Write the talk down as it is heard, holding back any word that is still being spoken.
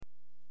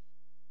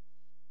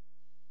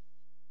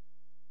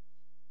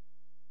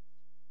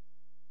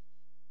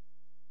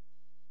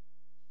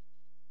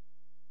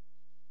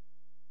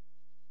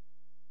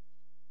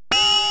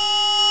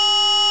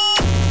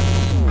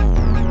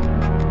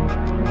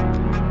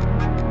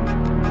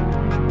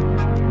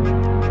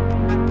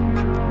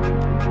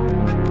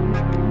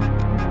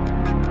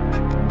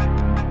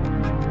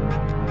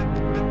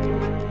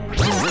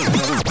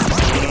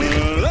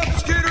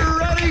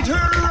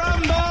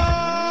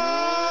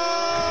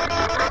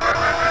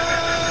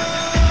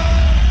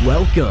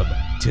Welcome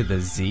to the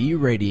Z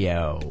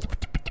Radio.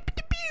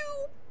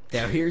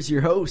 Now here's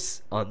your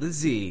hosts on the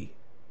Z.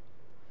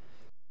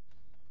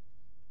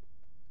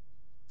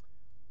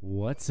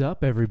 What's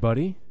up,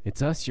 everybody?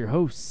 It's us, your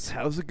hosts.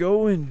 How's it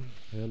going?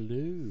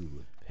 Hello.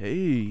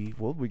 Hey,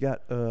 well, we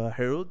got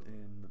Harold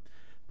and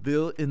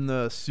Bill in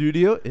the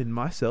studio, and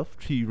myself,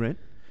 T-Rent.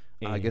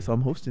 I guess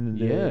I'm hosting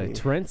today. Yeah,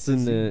 Trent's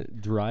in the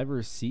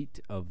driver's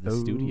seat of the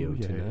studio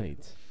yeah.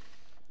 tonight.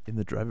 In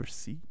the driver's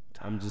seat.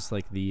 I'm just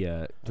like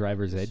the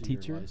driver's ed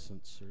teacher.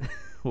 License, sir.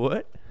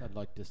 What? I'd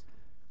like to.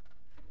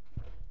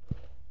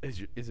 Is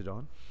it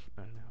on?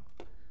 I don't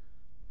know.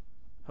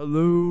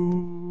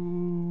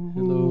 Hello.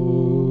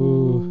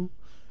 Hello.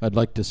 I'd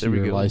like to see There we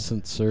your go.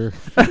 license, sir.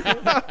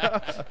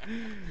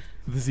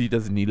 The Z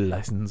doesn't need a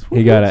license.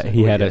 He had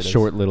Yeah, a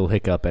short little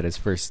hiccup at his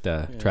first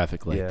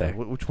traffic light Yeah. there.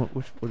 Which one?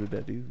 What did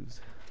that do?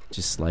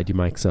 Just slide your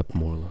mics up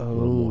more, a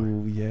little more.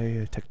 Oh,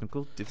 yeah.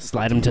 Technical.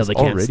 Slide them till they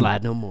can't Already?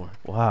 slide no more.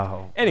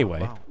 Wow. Anyway.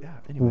 Wow. Yeah.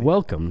 Anyway.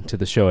 Welcome to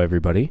the show,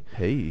 everybody.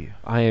 Hey.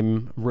 I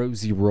am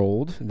Rosie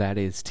Rolled. That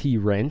is T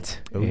Rent.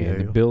 Oh,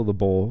 and yeah. Bill the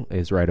Bull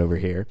is right over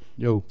here.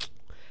 Yo.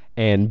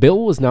 And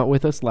Bill was not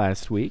with us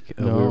last week.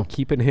 We No. were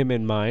keeping him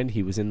in mind.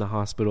 He was in the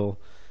hospital,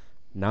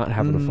 not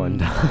having a fun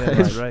time. Yeah,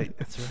 that's right.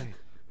 That's right.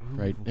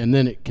 Right. And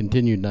then it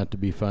continued not to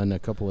be fun a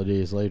couple of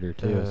days later,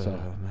 too. So.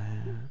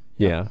 Man.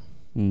 Yeah,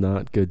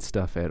 not good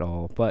stuff at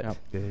all. But Yep.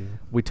 Yeah.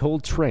 we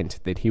told Trent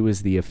that he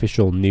was the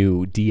official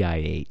new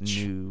DIH.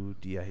 New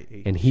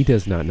DIH. And he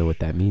does not know what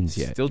that means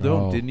yet. Still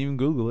don't. Oh. Didn't even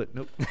Google it.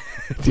 Nope.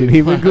 Didn't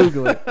even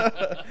Google it. Don't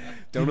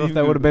Didn't know if even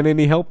that would have been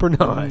any help or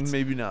not.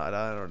 Maybe not.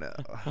 I don't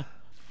know.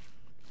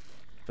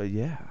 But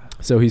yeah.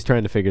 So he's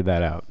trying to figure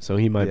that out. So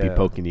he might be Yeah.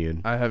 poking you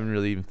in. I haven't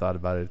really even thought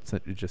about it.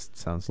 It just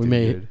sounds We too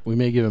may good.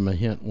 give him a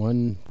hint,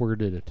 one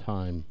word at a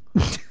time.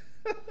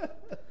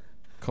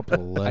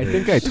 Couple of I letters.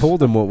 think I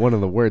told him what one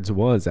of the words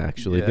was,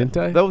 actually, Yeah. didn't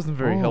I? That wasn't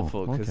very Oh,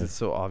 helpful because okay. it's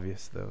so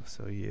obvious, though.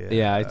 So yeah.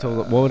 Yeah, I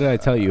told him. What did I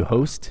tell you?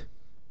 Host?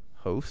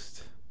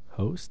 Host.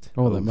 Host?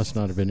 Oh, that must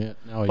not have been it.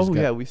 Now he's Oh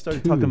got yeah, we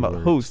started two talking about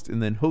words. host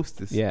and then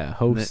hostess. Yeah, And,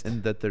 host.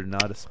 and that they're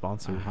not a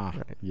sponsor. Aha.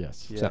 Right.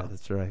 Yes. Yeah, So-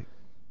 that's right.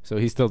 So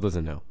he still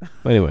doesn't know.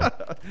 But anyway,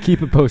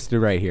 keep it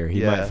posted right here. He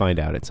might Yeah. find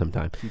out at some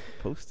time. Keep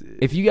posted.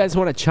 If you guys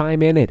want to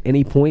chime in at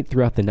any point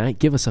throughout the night,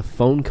 give us a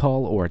phone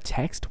call or a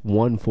text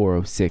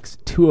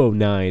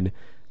 1-406-209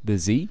 the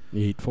Z,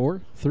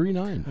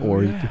 8439.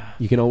 or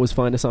you can always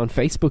find us on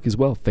Facebook as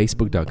well,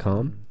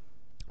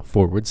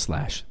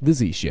 facebook.com/the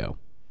Z Show.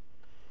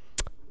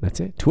 That's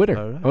it. Twitter.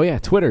 All right. Oh yeah,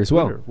 Twitter as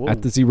well. Twitter. Whoa.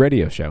 At the Z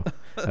Radio Show.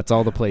 That's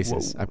all the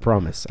places. Whoa. I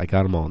promise. I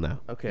got them all now.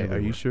 Okay, are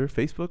Everywhere. you sure?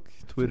 Facebook,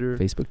 Twitter,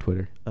 Facebook,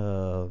 Twitter,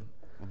 the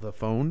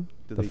phone.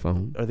 Do the they,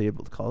 phone. Are they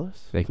able to call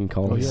us? They can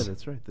call Oh us. yeah,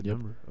 that's right. The Yep.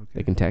 number. Okay.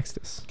 They can text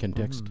us. Can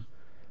text.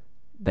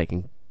 They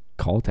can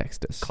call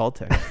text us. Call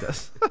text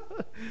us.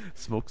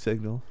 Smoke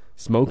signal.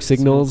 Smoke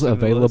signals Smoke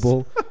signal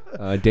available. We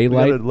got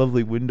Daylight a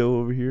lovely window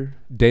over here.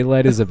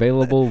 Daylight is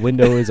available.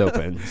 Window is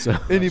open. So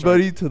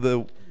Anybody to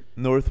the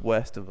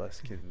northwest of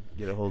us can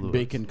get a hold of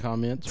Bacon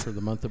comments for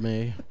the month of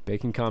May.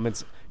 bacon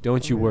comments.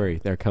 Don't you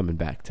worry. They're coming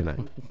back tonight.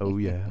 us. Oh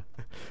yeah.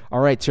 All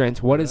right,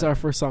 Trent. What is our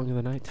first song of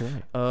the night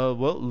tonight?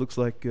 Well, it looks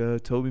like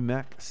Toby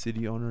Mac,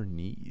 "City on Our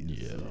Knees."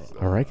 Yeah.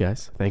 All right,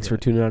 guys. Thanks for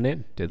tuning on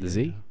in to the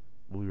Z.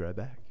 We'll be right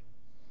back.